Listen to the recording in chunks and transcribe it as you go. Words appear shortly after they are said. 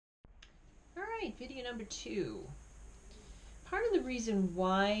Alright, video number 2. Part of the reason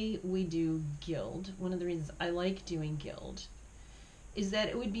why we do Guild, one of the reasons I like doing Guild, is that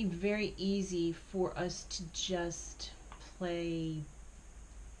it would be very easy for us to just play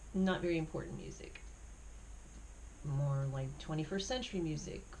not very important music. More like 21st century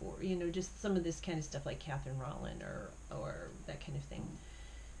music, or just some of this kind of stuff like Catherine Rollin or that kind of thing.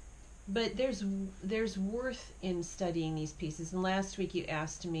 But there's worth in studying these pieces. And last week you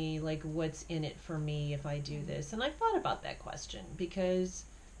asked me, like, what's in it for me if I do this? And I thought about that question, because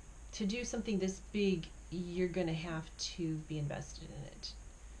to do something this big, you're going to have to be invested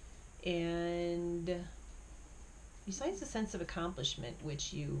in it. And besides the sense of accomplishment,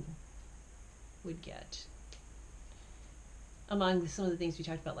 which you would get, among some of the things we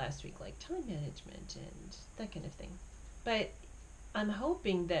talked about last week, like time management and that kind of thing. But I'm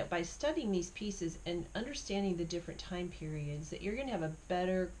hoping that by studying these pieces and understanding the different time periods, that you're going to have a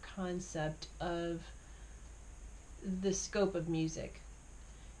better concept of the scope of music.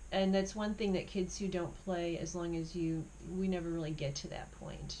 And that's one thing that kids who don't play, as long as we never really get to that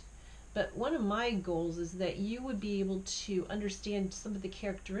point. But one of my goals is that you would be able to understand some of the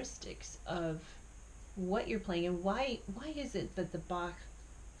characteristics of what you're playing, and why is it that the Bach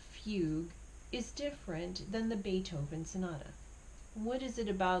fugue is different than the Beethoven sonata. What is it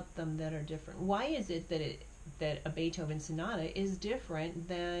about them that are different? Why is it that a Beethoven sonata is different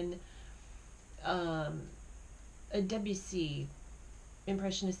than a Debussy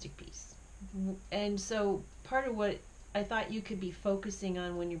impressionistic piece? And so part of what I thought you could be focusing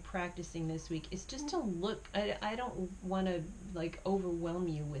on when you're practicing this week is just to look. I don't want to like overwhelm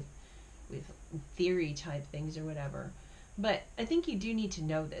you with theory type things or whatever. But I think you do need to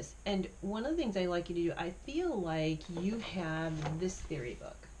know this. And one of the things I like you to do, I feel like you have this theory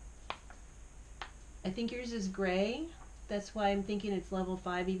book. I think yours is gray. That's why I'm thinking it's level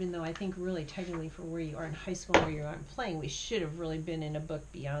 5, even though I think really technically for where you are in high school and where you are in playing, we should have really been in a book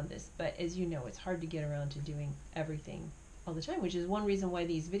beyond this. But as you know, it's hard to get around to doing everything all the time, which is one reason why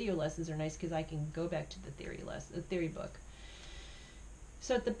these video lessons are nice, because I can go back to the theory book.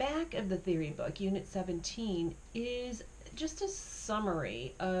 So at the back of the theory book, Unit 17, is just a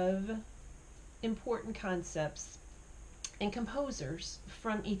summary of important concepts and composers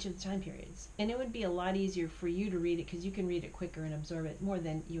from each of the time periods. And it would be a lot easier for you to read it, because you can read it quicker and absorb it more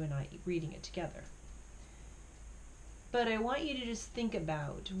than you and I reading it together. But I want you to just think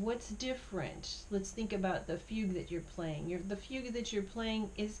about what's different. Let's think about the fugue that you're playing. The fugue that you're playing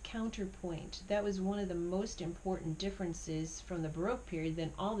is counterpoint. That was one of the most important differences from the Baroque period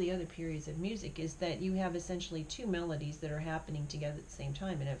than all the other periods of music, is that you have essentially two melodies that are happening together at the same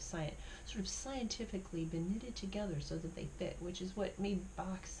time and have sort of scientifically been knitted together so that they fit, which is what made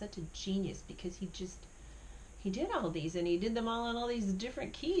Bach such a genius, because he did all these, and he did them all in all these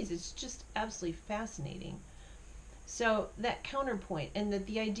different keys. It's just absolutely fascinating. So that counterpoint, and that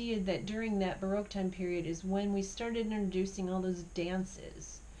the idea that during that Baroque time period is when we started introducing all those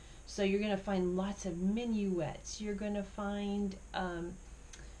dances. So you're going to find lots of minuets. You're going to find,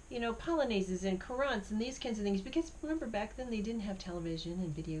 polonaises and courantes and these kinds of things. Because remember, back then they didn't have television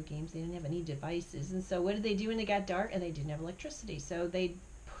and video games. They didn't have any devices. And so what did they do when it got dark? And they didn't have electricity. So they'd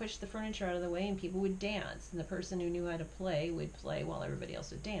push the furniture out of the way and people would dance. And the person who knew how to play would play while everybody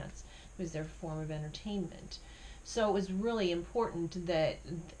else would dance. It was their form of entertainment. So it was really important that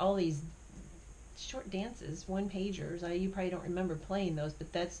all these short dances, one-pagers, you probably don't remember playing those,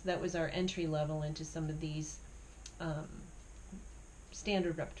 but that was our entry level into some of these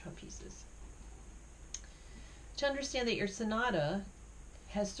standard repertoire pieces. To understand that your sonata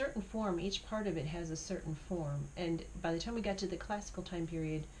has certain form, each part of it has a certain form, and by the time we got to the classical time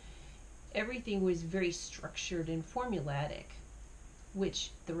period, everything was very structured and formulatic,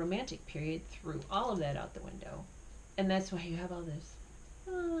 which the Romantic period threw all of that out the window. And that's why you have all this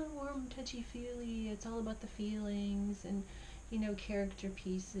warm, touchy-feely, it's all about the feelings, and, character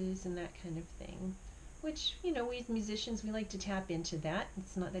pieces and that kind of thing. Which, we as musicians, we like to tap into that.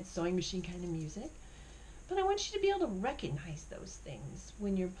 It's not that sewing machine kind of music. But I want you to be able to recognize those things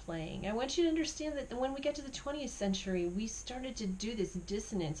when you're playing. I want you to understand that when we get to the 20th century, we started to do this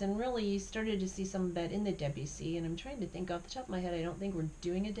dissonance, and really you started to see some of that in the Debussy. And I'm trying to think off the top of my head, I don't think we're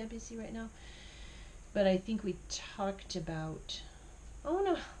doing a Debussy right now. But I think we talked about,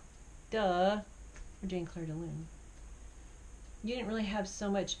 we're doing Clair de Lune. You didn't really have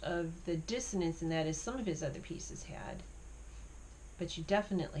so much of the dissonance in that as some of his other pieces had. But you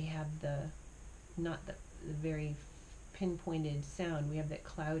definitely have not the very pinpointed sound. We have that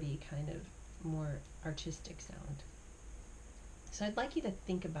cloudy kind of more artistic sound. So I'd like you to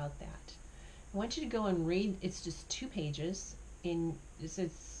think about that. I want you to go and read. It's just 2 pages.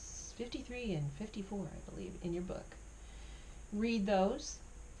 It's 53 and 54, I believe, in your book. Read those,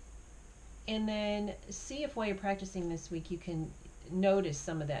 and then see if while you're practicing this week you can notice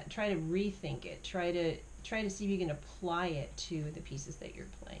some of that. Try to rethink it. Try to see if you can apply it to the pieces that you're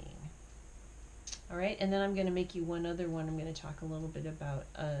playing. All right, and then I'm going to make you one other one. I'm going to talk a little bit about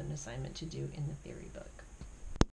an assignment to do in the theory book.